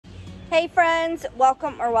Hey friends,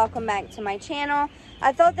 welcome back to my channel.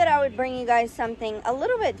 I thought that I would bring you guys something a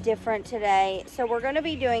little bit different today. So we're going to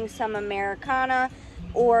be doing some Americana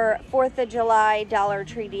or 4th of July Dollar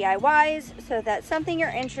Tree DIYs. So if that's something you're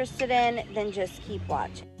interested in, then just keep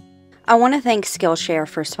watching. I want to thank Skillshare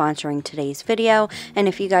for sponsoring today's video, and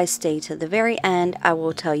if you guys stay to the very end, I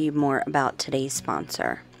will tell you more about today's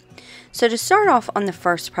sponsor. So to start off on the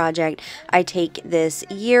first project, I take this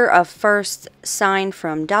Year of First sign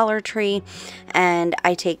from Dollar Tree, and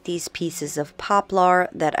I take these pieces of poplar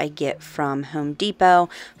that I get from Home Depot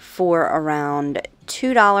for around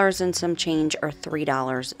 $2 and some change, or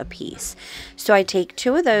 $3 a piece. So I take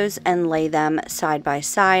two of those and lay them side by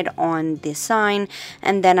side on the sign,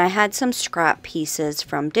 and then I had some scrap pieces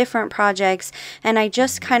from different projects, and I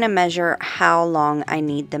just kind of measure how long I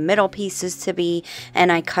need the middle pieces to be, and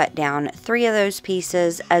I cut down 3 of those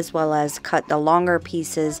pieces, as well as cut the longer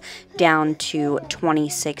pieces down to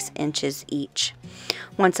 26 inches each.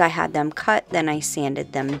 Once I had them cut, then I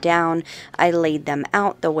sanded them down. I laid them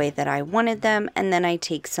out the way that I wanted them, and then I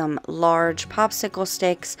take some large popsicle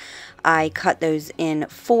sticks. I cut those in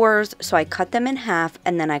 4s, so I cut them in half,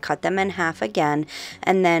 and then I cut them in half again,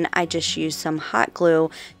 and then I just use some hot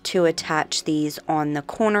glue to attach these on the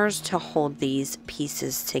corners to hold these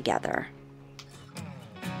pieces together.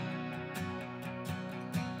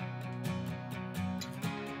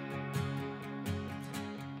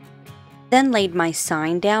 Then laid my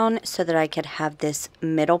sign down so that I could have this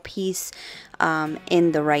middle piece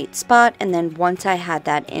in the right spot, and then once I had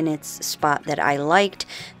that in its spot that I liked,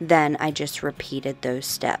 then I just repeated those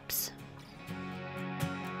steps.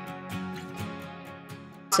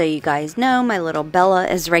 So you guys know my little Bella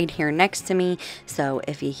is right here next to me, so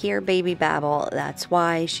if you hear baby babble, that's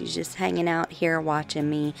why. She's just hanging out here watching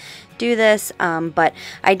me do this, but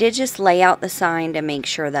I did just lay out the sign to make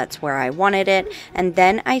sure that's where I wanted it, and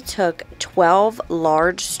then I took 12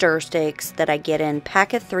 large stir sticks that I get in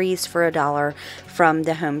pack of 3s for $1 from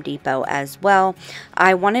the Home Depot as well.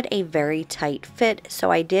 I wanted a very tight fit, so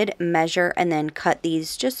I did measure and then cut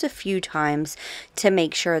these just a few times to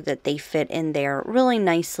make sure that they fit in there really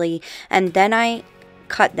nicely, and then I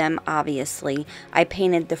cut them. Obviously, I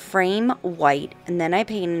painted the frame white, and then I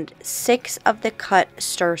painted 6 of the cut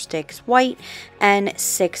stir sticks white and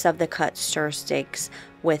 6 of the cut stir sticks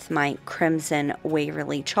with my crimson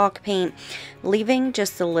Waverly chalk paint, leaving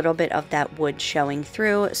just a little bit of that wood showing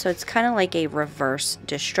through, so it's kind of like a reverse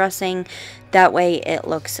distressing. That way it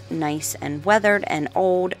looks nice and weathered and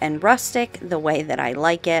old and rustic, the way that I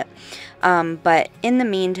like it. But in the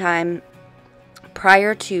meantime,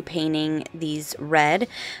 prior to painting these red,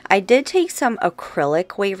 I did take some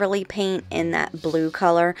acrylic Waverly paint in that blue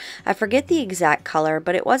color. I forget the exact color,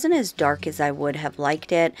 but it wasn't as dark as I would have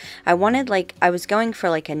liked it. I was going for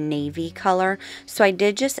like a navy color, so I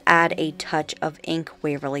did just add a touch of ink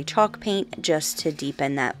Waverly chalk paint just to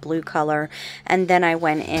deepen that blue color, and then I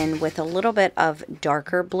went in with a little bit of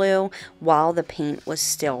darker blue while the paint was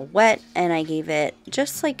still wet, and I gave it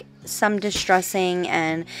just like some distressing,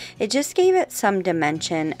 and it just gave it some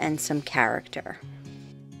dimension and some character.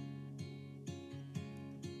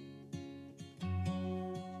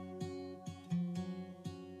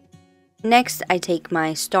 Next, I take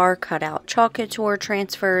my star cutout COUTURE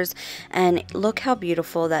transfers, and look how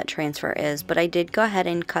beautiful that transfer is, but I did go ahead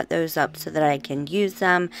and cut those up so that I can use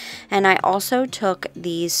them. And I also took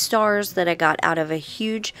these stars that I got out of a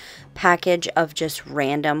huge package of just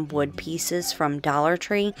random wood pieces from Dollar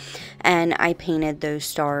Tree, and I painted those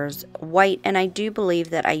stars white, and I do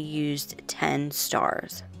believe that I used 10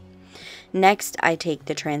 stars. Next, I take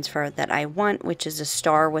the transfer that I want, which is a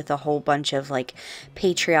star with a whole bunch of like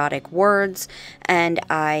patriotic words, and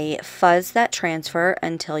I fuzz that transfer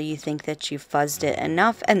until you think that you've fuzzed it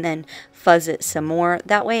enough, and then fuzz it some more.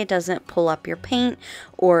 That way it doesn't pull up your paint,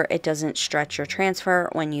 or it doesn't stretch your transfer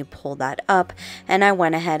when you pull that up. And I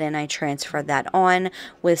went ahead and I transferred that on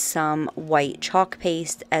with some white chalk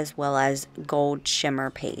paste as well as gold shimmer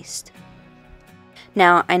paste.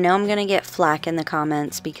 Now, I know I'm going to get flack in the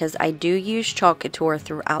comments because I do use COUTURE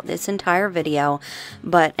throughout this entire video,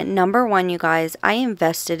 but number one, you guys, I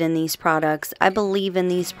invested in these products. I believe in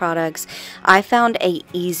these products. I found an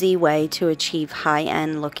easy way to achieve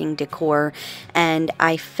high-end looking decor, and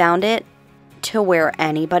I found it to where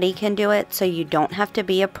anybody can do it, so you don't have to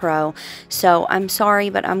be a pro. So I'm sorry,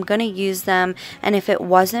 but I'm gonna use them, and if it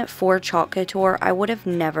wasn't for COUTURE, I would have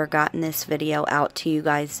never gotten this video out to you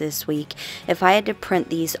guys this week. If I had to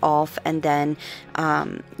print these off and then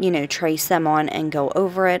you know, trace them on and go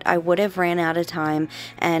over it, I would have ran out of time,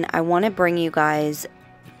 and I want to bring you guys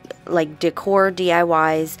like decor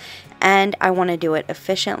DIYs and I want to do it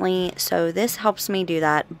efficiently, so this helps me do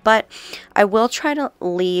that. But I will try to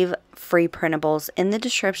leave free printables in the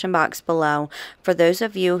description box below for those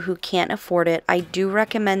of you who can't afford it. I do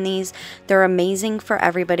recommend these. They're amazing for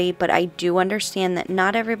everybody, but I do understand that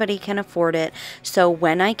not everybody can afford it. So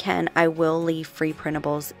when I can, I will leave free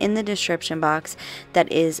printables in the description box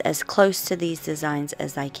that is as close to these designs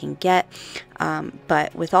as I can get.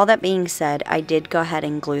 But with all that being said, I did go ahead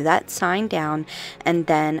and glue that sign down, and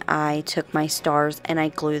then I took my stars and I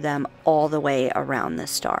glue them all the way around the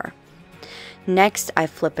star. Next, I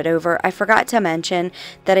flip it over. I forgot to mention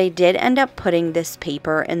that I did end up putting this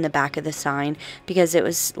paper in the back of the sign because it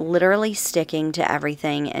was literally sticking to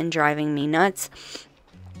everything and driving me nuts.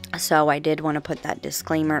 So I did want to put that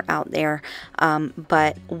disclaimer out there.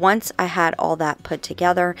 But once I had all that put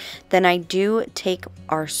together, then I do take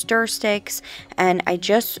our stir sticks and I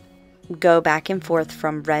just go back and forth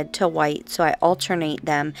from red to white. So I alternate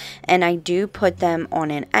them and I do put them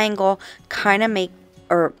on an angle, kind of make,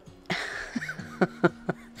 or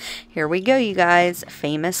here we go, you guys.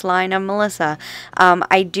 Famous line of Melissa.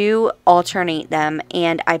 I do alternate them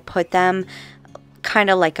and I put them kind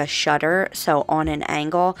of like a shutter, so on an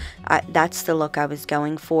angle. That's the look I was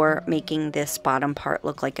going for, making this bottom part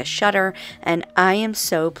look like a shutter, and I am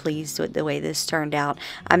so pleased with the way this turned out.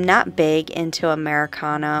 I'm not big into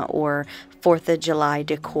Americana or 4th of July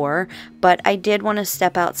decor, but I did want to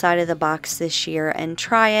step outside of the box this year and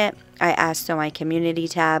try it. I asked on my community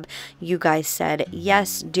tab. You guys said,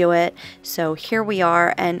 yes, do it. So here we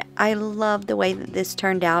are, and I love the way that this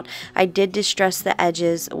turned out. I did distress the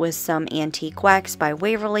edges with some antique wax by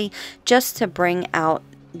Waverly just to bring out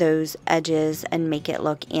those edges and make it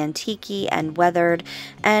look antique-y and weathered,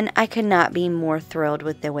 and I could not be more thrilled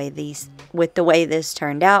with the way this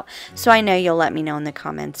turned out. So I know you'll let me know in the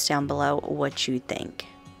comments down below what you think.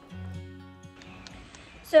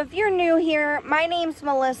 So if you're new here, my name's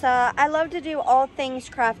Melissa. I love to do all things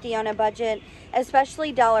crafty on a budget,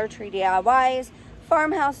 especially Dollar Tree DIYs.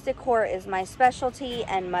 Farmhouse decor is my specialty,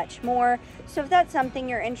 and much more. So if that's something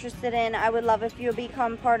you're interested in, I would love if you would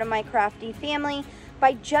become part of my crafty family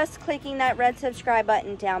by just clicking that red subscribe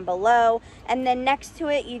button down below, and then next to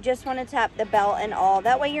it you just want to tap the bell and all.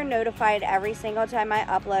 That way you're notified every single time I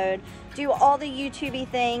upload. Do all the YouTubey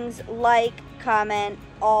things, like, comment,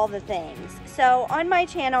 all the things. So on my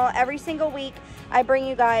channel every single week I bring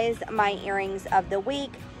you guys my earrings of the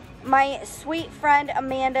week. My sweet friend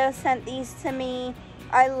Amanda sent these to me.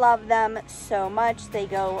 I love them so much. They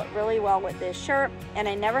go really well with this shirt, and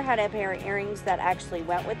I never had a pair of earrings that actually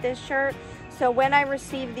went with this shirt. So when I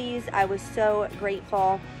received these, I was so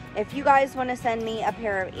grateful. If you guys want to send me a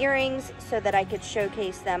pair of earrings so that I could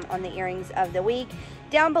showcase them on the earrings of the week,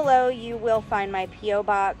 down below you will find my P.O.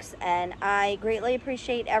 box, and I greatly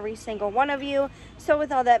appreciate every single one of you. So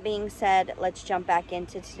with all that being said, let's jump back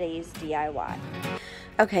into today's DIY.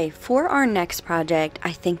 Okay, for our next project,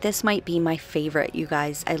 I think this might be my favorite, you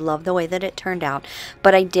guys. I love the way that it turned out,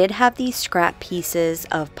 but I did have these scrap pieces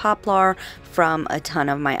of poplar from a ton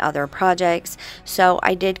of my other projects, so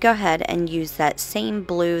I did go ahead and use that same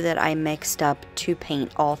blue that I mixed up to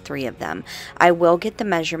paint all three of them. I will get the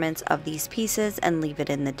measurements of these pieces and leave it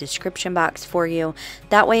in the description box for you.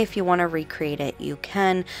 That way if you want to recreate it, you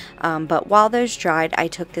can. But while those dried, I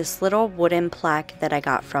took this little wooden plaque that I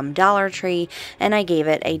got from Dollar Tree and I gave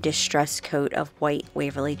it a distressed coat of white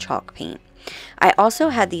Waverly chalk paint. I also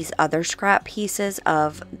had these other scrap pieces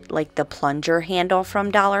of like the plunger handle from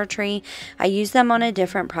Dollar Tree. I used them on a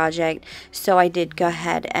different project, so I did go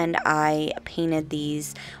ahead and I painted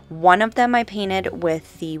these. One of them I painted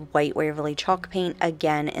with the white Waverly chalk paint,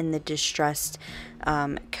 again in the distressed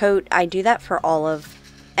coat. I do that for all of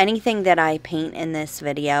anything that I paint in this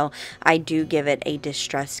video. I do give it a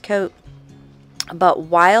distressed coat. But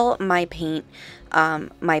while my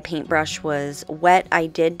paintbrush was wet, I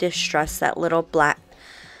did distress that little black,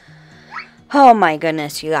 oh my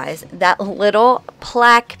goodness, you guys, that little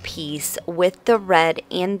plaque piece with the red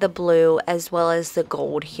and the blue as well as the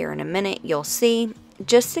gold. Here in a minute you'll see,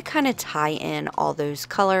 just to kind of tie in all those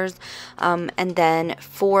colors. And then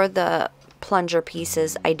for the plunger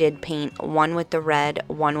pieces, I did paint one with the red,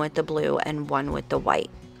 one with the blue, and one with the white.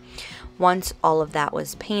 Once all of that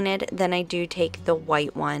was painted, then I do take the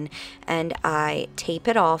white one and I tape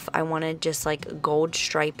it off. I wanted just like gold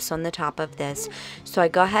stripes on the top of this. So I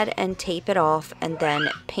go ahead and tape it off and then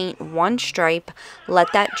paint one stripe,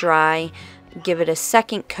 let that dry, give it a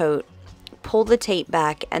second coat, pull the tape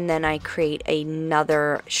back, and then I create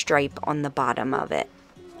another stripe on the bottom of it.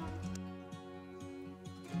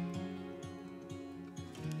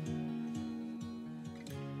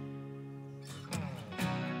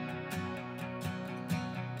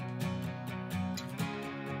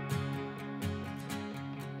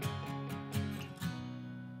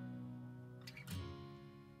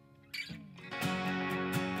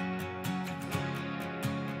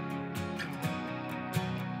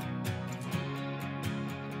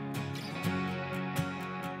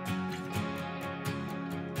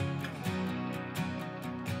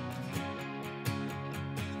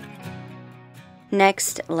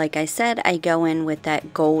 Next, like I said, I go in with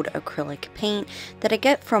that gold acrylic paint that I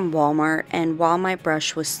get from Walmart, and while my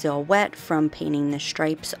brush was still wet from painting the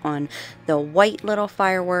stripes on the white little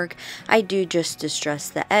firework, I do just distress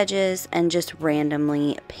the edges and just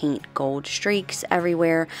randomly paint gold streaks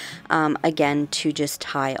everywhere, again to just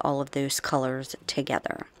tie all of those colors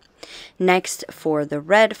together. Next, for the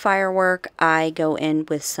red firework, I go in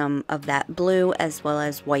with some of that blue as well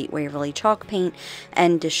as white Waverly chalk paint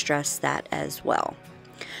and distress that as well.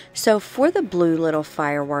 So for the blue little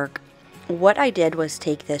firework, what I did was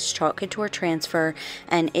take this Chalk Couture transfer,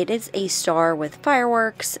 and it is a star with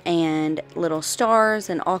fireworks and little stars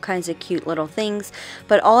and all kinds of cute little things,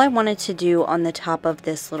 but all I wanted to do on the top of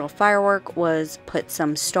this little firework was put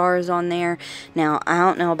some stars on there. Now, I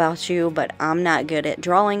don't know about you, but I'm not good at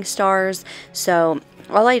drawing stars, so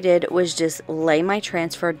all I did was just lay my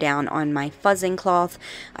transfer down on my fuzzing cloth.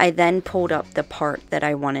 I then pulled up the part that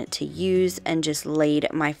I wanted to use and just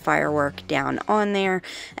laid my firework down on there,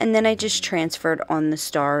 and then I just transferred on the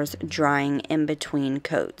stars, drying in between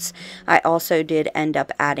coats. I also did end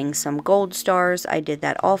up adding some gold stars. I did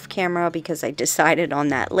that off camera because I decided on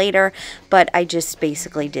that later, but I just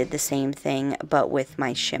basically did the same thing but with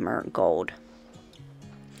my shimmer gold.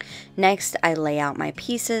 Next, I lay out my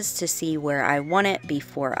pieces to see where I want it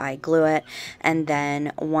before I glue it, and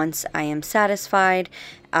then once I am satisfied,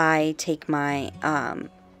 I take my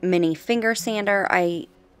mini finger sander. I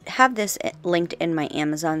have this linked in my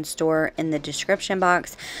Amazon store in the description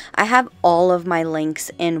box. I have all of my links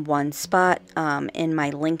in one spot in my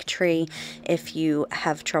link tree. If you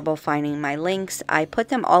have trouble finding my links, I put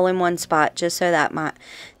them all in one spot just so that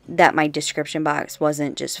my description box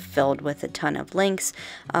wasn't just filled with a ton of links,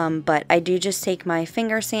 but I do just take my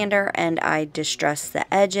finger sander and I distress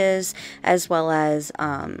the edges as well as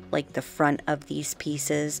like the front of these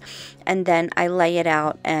pieces, and then I lay it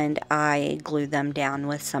out and I glue them down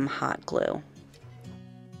with some hot glue.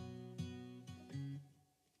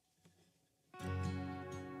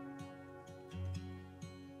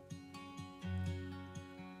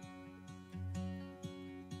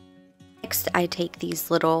 Next, I take these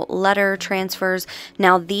little letter transfers.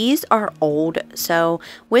 Now, these are old, so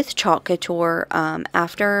with Chalk Couture,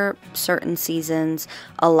 after certain seasons,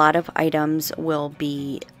 a lot of items will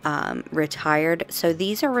be retired. So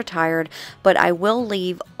these are retired, but I will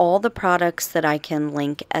leave all the products that I can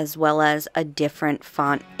link as well as a different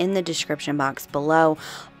font in the description box below,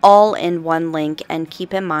 all in one link, and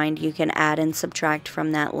keep in mind you can add and subtract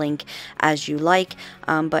from that link as you like,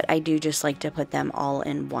 but I do just like to put them all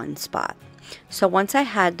in one spot. So once I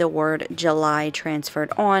had the word July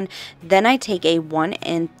transferred on, then I take a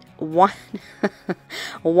 1/8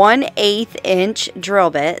 inch drill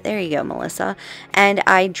bit, there you go Melissa, and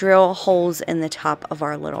I drill holes in the top of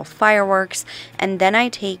our little fireworks, and then I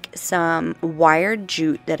take some wired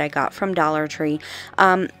jute that I got from Dollar Tree.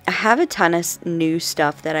 I have a ton of new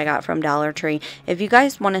stuff that I got from Dollar Tree. If you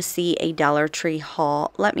guys want to see a Dollar Tree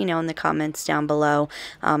haul, let me know in the comments down below.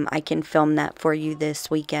 I can film that for you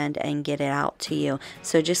this weekend and get it out to you,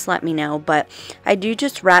 so just let me know. But I do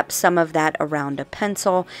just wrap some of that around a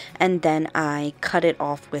pencil, and then I cut it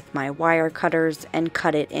off with my wire cutters and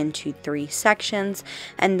cut it into 3 sections,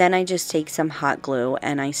 and then I just take some hot glue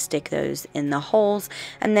and I stick those in the holes,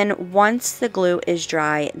 and then once the glue is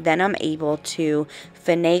dry, then I'm able to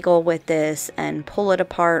finagle with this and pull it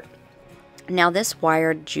apart. Now, this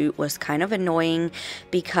wired jute was kind of annoying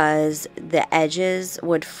because the edges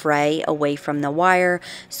would fray away from the wire,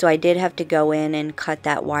 so I did have to go in and cut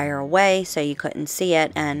that wire away so you couldn't see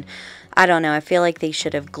it, and I don't know, I feel like they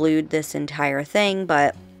should have glued this entire thing,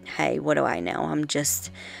 but hey, what do I know? I'm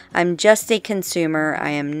just a consumer. I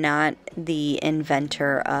am not the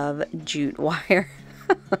inventor of jute wire.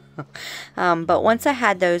 But once I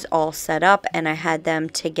had those all set up and I had them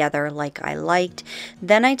together like I liked,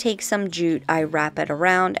 then I take some jute, I wrap it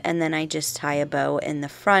around, and then I just tie a bow in the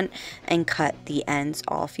front and cut the ends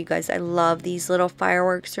off. You guys, I love these little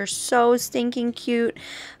fireworks. They're so stinking cute.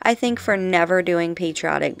 I think for never doing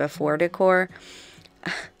patriotic before decor,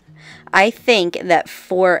 I think that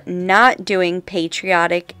for not doing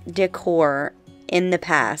patriotic decor in the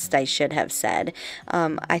past, I should have said,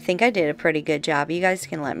 I think I did a pretty good job. You guys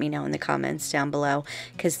can let me know in the comments down below,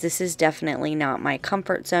 because this is definitely not my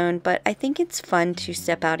comfort zone, but I think it's fun to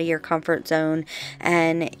step out of your comfort zone,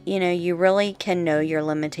 and you know, you really can know your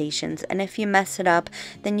limitations, and if you mess it up,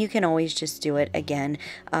 then you can always just do it again.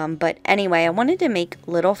 But anyway, I wanted to make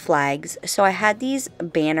little flags, so I had these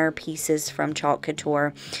banner pieces from Chalk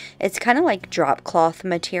Couture. It's kind of like drop cloth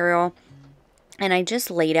material, and I just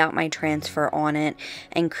laid out my transfer on it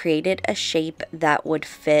and created a shape that would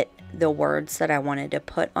fit the words that I wanted to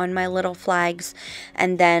put on my little flags.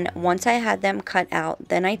 And then once I had them cut out,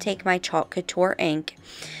 then I take my chalk couture ink.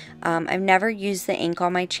 I've never used the ink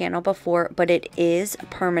on my channel before, but it is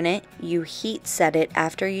permanent. You heat set it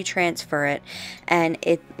after you transfer it, and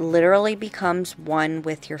it literally becomes one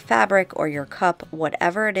with your fabric or your cup,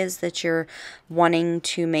 whatever it is that you're wanting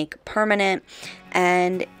to make permanent.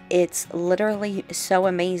 And it's literally so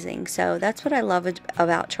amazing. So that's what I love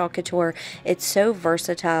about chalk couture. It's so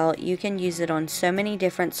versatile. You can use it on so many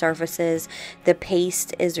different surfaces. The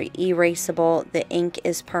paste is erasable. The ink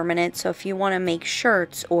is permanent. So if you want to make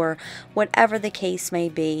shirts or whatever the case may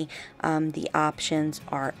be, the options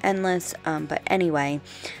are endless. But anyway,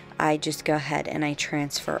 I just go ahead and I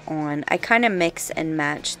transfer on. I kind of mix and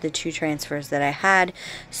match the two transfers that I had.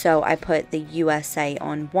 So I put the USA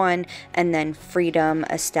on one and then Freedom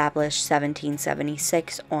Established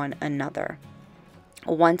 1776 on another.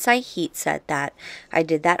 Once I heat set that, I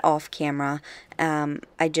did that off camera.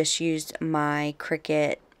 I just used my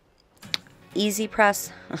Cricut Easy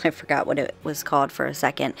Press. I forgot what it was called for a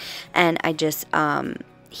second. And I just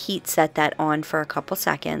heat set that on for a couple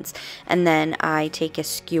seconds, and then I take a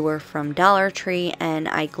skewer from Dollar Tree and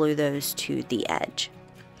I glue those to the edge.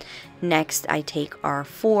 Next, I take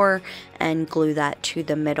R4 and glue that to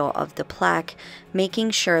the middle of the plaque,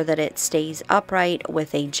 making sure that it stays upright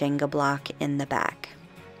with a Jenga block in the back.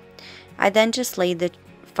 I then just laid the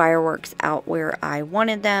fireworks out where I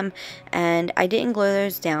wanted them, and I didn't glue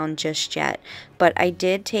those down just yet, but I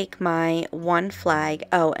did take my one flag.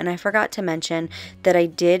 Oh, and I forgot to mention that I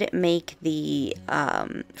did make the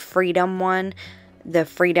Freedom one, the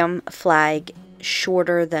Freedom flag,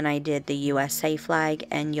 shorter than I did the USA flag,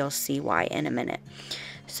 and you'll see why in a minute.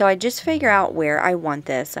 So I just figure out where I want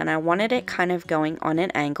this, and I wanted it kind of going on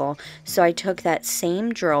an angle. So I took that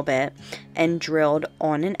same drill bit and drilled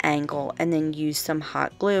on an angle, and then used some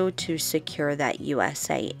hot glue to secure that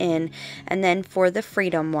USA in. And then for the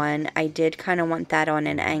Freedom one, I did kind of want that on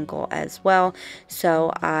an angle as well.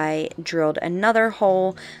 So I drilled another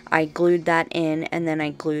hole, I glued that in, and then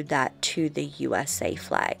I glued that to the USA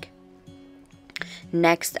flag.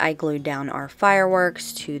 Next, I glued down our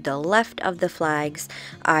fireworks to the left of the flags.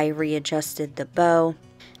 I readjusted the bow.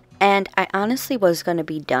 And I honestly was going to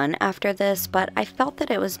be done after this, but I felt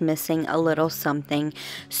that it was missing a little something.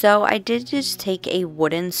 So I did just take a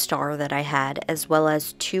wooden star that I had, as well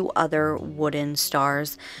as two other wooden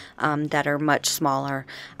stars that are much smaller.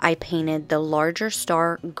 I painted the larger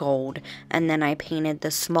star gold, and then I painted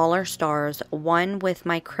the smaller stars, one with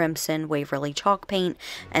my crimson Waverly chalk paint,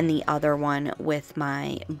 and the other one with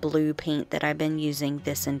my blue paint that I've been using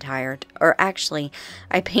this entire, or actually,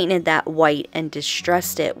 I painted that white and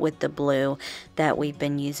distressed it with the blue that we've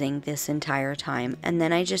been using this entire time, and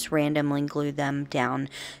then I just randomly glued them down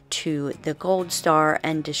to the gold star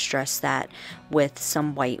and distressed that with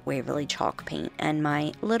some white Waverly chalk paint and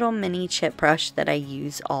my little mini chip brush that I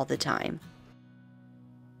use all the time.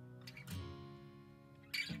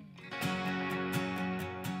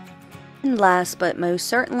 And last but most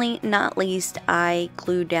certainly not least, I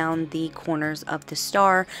glued down the corners of the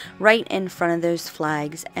star right in front of those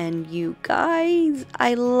flags. And you guys,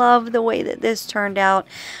 I love the way that this turned out.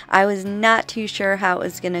 I was not too sure how it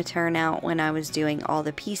was going to turn out when I was doing all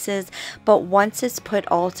the pieces, but once it's put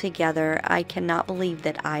all together, I cannot believe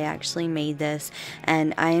that I actually made this,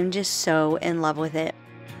 and I am just so in love with it.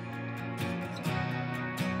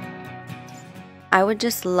 I would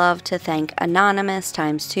just love to thank Anonymous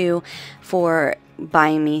 ×2 for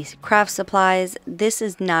buying me craft supplies. This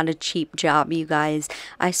is not a cheap job, you guys.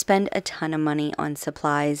 I spend a ton of money on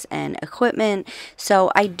supplies and equipment,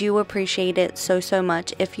 so I do appreciate it so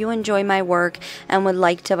much. If you enjoy my work and would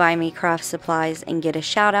like to buy me craft supplies and get a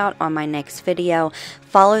shout out on my next video,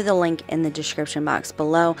 follow the link in the description box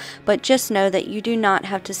below. But just know that you do not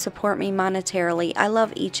have to support me monetarily. I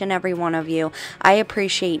love each and every one of you. I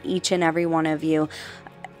appreciate each and every one of you.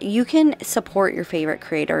 You can support your favorite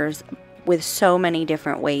creators with so many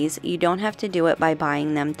different ways. You don't have to do it by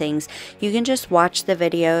buying them things. You can just watch the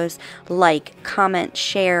videos, like, comment,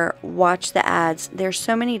 share, watch the ads. There's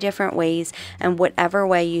so many different ways, and whatever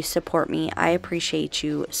way you support me, I appreciate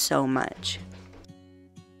you so much.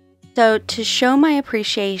 So to show my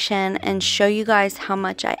appreciation and show you guys how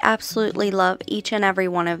much I absolutely love each and every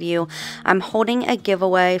one of you, I'm holding a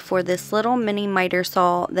giveaway for this little mini miter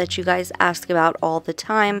saw that you guys ask about all the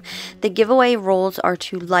time. The giveaway rules are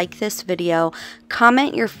to like this video,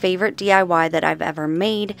 comment your favorite DIY that I've ever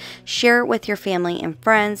made, share it with your family and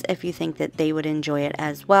friends if you think that they would enjoy it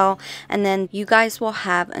as well, and then you guys will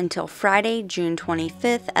have until Friday, June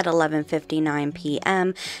 25th at 11:59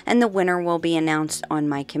 p.m. and the winner will be announced on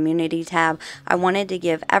my community community tab. I wanted to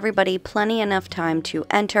give everybody plenty enough time to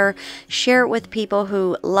enter, share it with people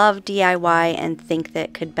who love DIY and think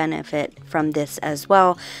that could benefit from this as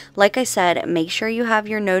well. Like I said, make sure you have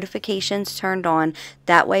your notifications turned on.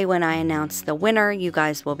 That way when I announce the winner, you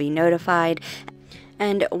guys will be notified.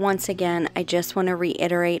 And once again, I just want to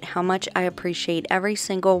reiterate how much I appreciate every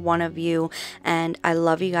single one of you, and I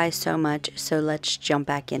love you guys so much. So let's jump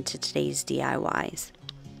back into today's DIYs.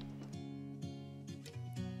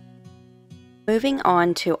 Moving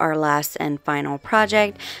on to our last and final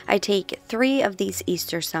project, I take 3 of these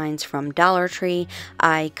Easter signs from Dollar Tree.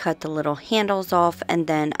 I cut the little handles off and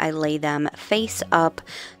then I lay them face up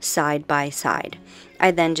side by side. I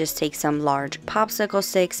then just take some large popsicle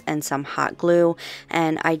sticks and some hot glue,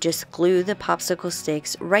 and I just glue the popsicle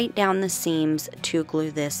sticks right down the seams to glue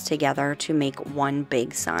this together to make one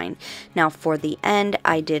big sign. Now for the end,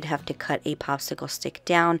 I did have to cut a popsicle stick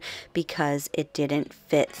down because it didn't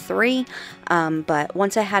fit 3, but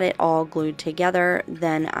once I had it all glued together,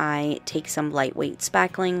 then I take some lightweight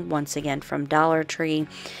spackling, once again from Dollar Tree,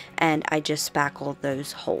 and I just spackle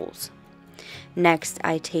those holes. Next,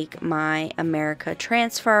 I take my America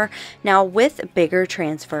transfer. Now with bigger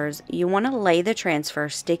transfers, you want to lay the transfer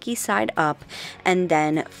sticky side up and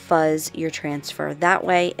then fuzz your transfer. That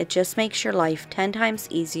way, it just makes your life 10 times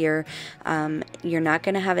easier. You're not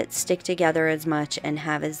going to have it stick together as much and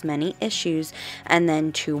have as many issues. And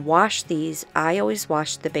then to wash these, I always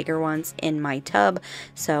wash the bigger ones in my tub.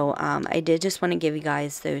 So I did just want to give you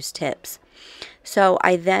guys those tips. So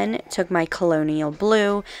I then took my Colonial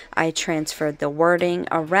Blue, I transferred the wording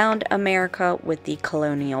around America with the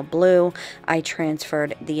Colonial Blue, I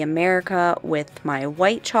transferred the America with my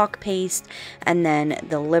white chalk paste, and then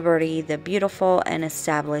the Liberty, the Beautiful, and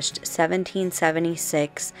Established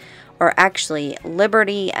 1776, or actually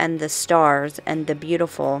Liberty and the Stars and the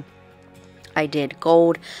Beautiful, I did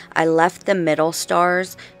gold. I left the middle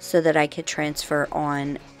stars so that I could transfer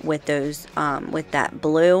on with those with that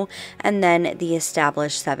blue, and then the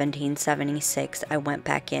Established 1776 I went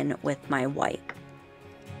back in with my white.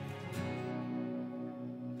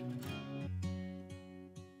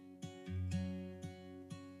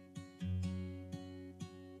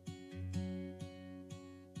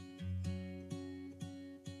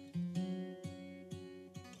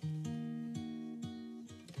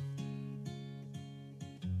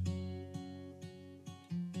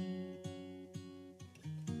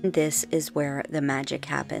 This is where the magic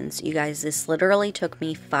happens. You guys, this literally took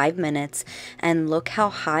me 5 minutes, and look how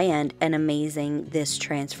high-end and amazing this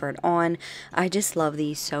transferred on. I just love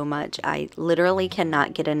these so much. I literally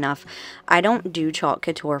cannot get enough. I don't do chalk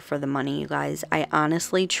couture for the money, you guys. I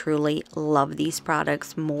honestly, truly love these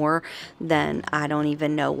products more than I don't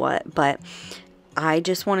even know what, but I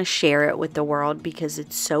just want to share it with the world because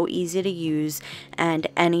it's so easy to use and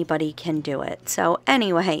anybody can do it. So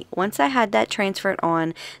anyway, once I had that transferred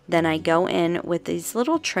on, then I go in with these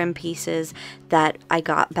little trim pieces that I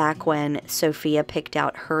got back when Sophia picked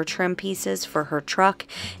out her trim pieces for her truck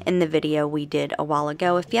in the video we did a while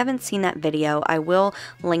ago. If you haven't seen that video, I will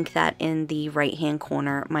link that in the right hand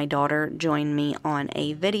corner. My daughter joined me on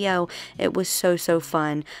a video. It was so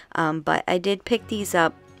fun, but I did pick these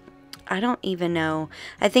up. I don't even know.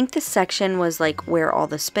 I think this section was like where all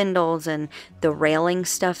the spindles and the railing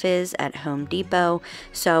stuff is at Home Depot.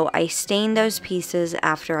 So I stained those pieces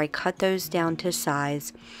after I cut those down to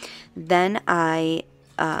size. Then I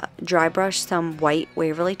dry brushed some white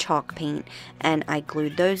Waverly chalk paint and I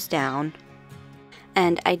glued those down.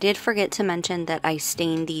 And I did forget to mention that I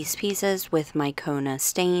stained these pieces with my Kona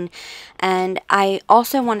stain. And I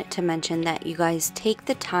also wanted to mention that you guys take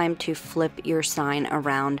the time to flip your sign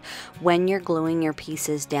around when you're gluing your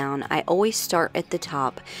pieces down. I always start at the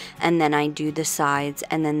top and then I do the sides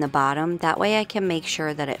and then the bottom. That way I can make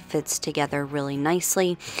sure that it fits together really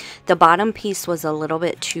nicely. The bottom piece was a little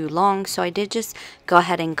bit too long, so I did just go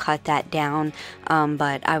ahead and cut that down.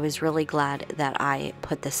 But I was really glad that I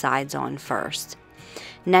put the sides on first.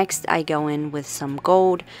 Next, I go in with some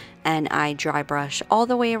gold and I dry brush all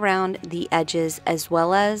the way around the edges as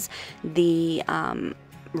well as the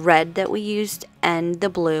red that we used and the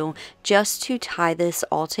blue, just to tie this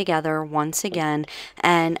all together once again.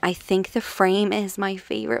 And I think the frame is my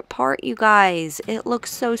favorite part, you guys. It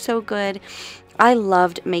looks so good. I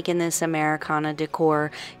loved making this Americana decor.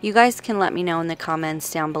 You guys can let me know in the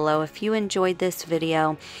comments down below if you enjoyed this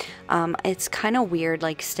video. It's kind of weird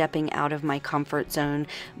like stepping out of my comfort zone,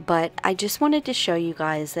 but I just wanted to show you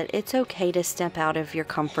guys that it's okay to step out of your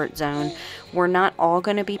comfort zone. We're not all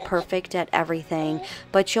going to be perfect at everything,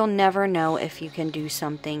 but you'll never know if you can do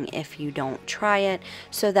something if you don't try it.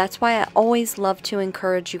 So that's why I always love to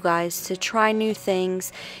encourage you guys to try new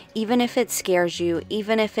things, even if it scares you,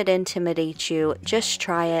 even if it intimidates you. Just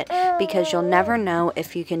try it, because you'll never know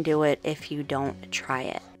if you can do it if you don't try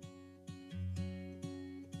it.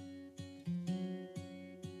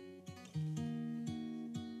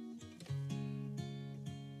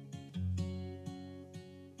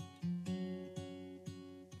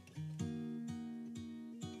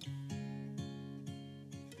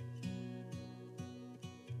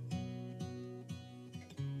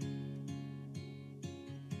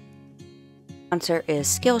 Sponsor is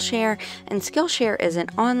Skillshare, and Skillshare is an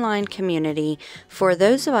online community for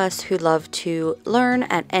those of us who love to learn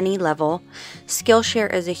at any level.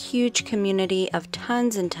 Skillshare is a huge community of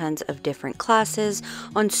tons and tons of different classes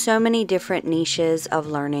on so many different niches of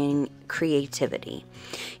learning creativity.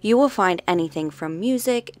 You will find anything from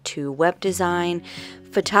music to web design,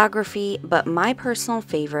 photography, but my personal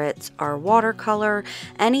favorites are watercolor,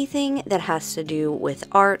 anything that has to do with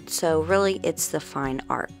art, so really it's the fine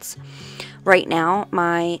arts. Right now,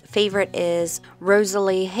 my favorite is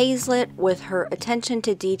Rosalie Hazlett with her attention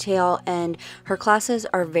to detail, and her classes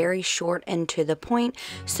are very short and to the point,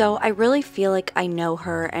 so I really feel like I know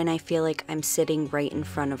her and I feel like I'm sitting right in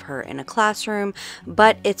front of her in a classroom,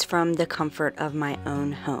 but it's from the comfort of my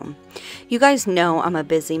own home. You guys know I'm a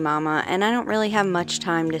busy mama and I don't really have much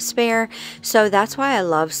time to spare, so that's why I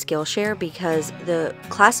love Skillshare, because the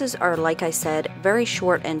classes are, like I said, very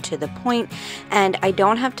short and to the point, and I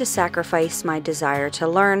don't have to sacrifice my desire to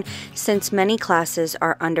learn, since many classes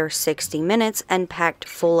are under 60 minutes and packed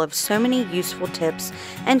full of so many useful tips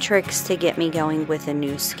and tricks to get me going with a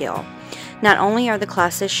new skill. Not only are the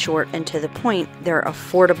classes short and to the point, they're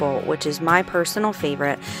affordable, which is my personal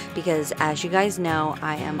favorite, because as you guys know,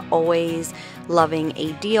 I am always loving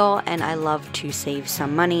a deal and I love to save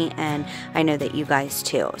some money, and I know that you guys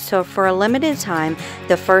too. So for a limited time,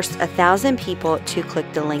 the first 1,000 people to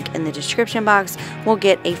click the link in the description box will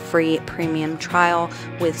get a free premium trial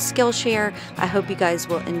with Skillshare. I hope you guys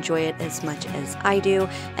will enjoy it as much as I do.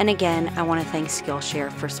 And again, I want to thank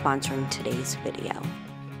Skillshare for sponsoring today's video.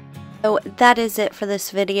 So that is it for this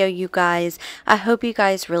video, you guys. I hope you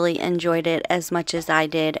guys really enjoyed it as much as I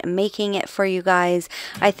did making it for you guys.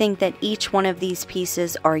 I think that each one of these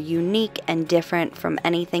pieces are unique and different from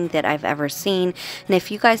anything that I've ever seen. And if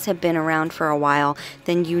you guys have been around for a while,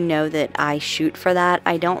 then you know that I shoot for that.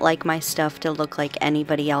 I don't like my stuff to look like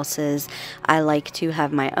anybody else's. I like to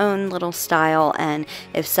have my own little style, and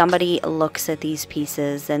if somebody looks at these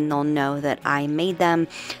pieces, then they'll know that I made them.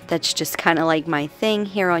 That's just kind of like my thing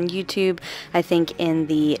here on YouTube. I think in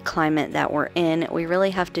the climate that we're in, we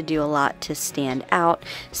really have to do a lot to stand out.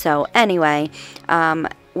 So anyway,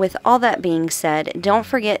 with all that being said, don't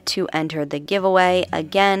forget to enter the giveaway.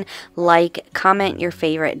 Again, like, comment your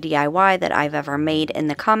favorite DIY that I've ever made in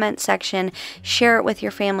the comment section. Share it with your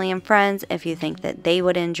family and friends if you think that they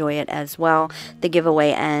would enjoy it as well. The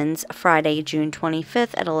giveaway ends Friday, June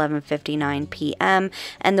 25th at 11:59 p.m.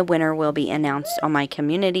 and the winner will be announced on my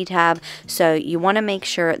community tab. So you want to make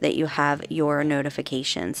sure that you have your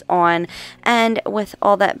notifications on. And with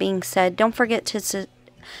all that being said, don't forget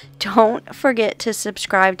to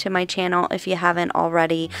subscribe to my channel if you haven't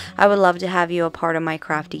already. I would love to have you a part of my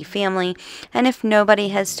Crafty family. And if nobody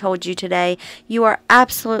has told you today, you are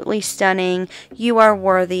absolutely stunning, you are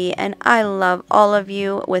worthy, and I love all of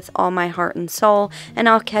you with all my heart and soul. And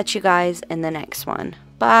I'll catch you guys in the next one.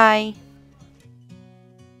 Bye.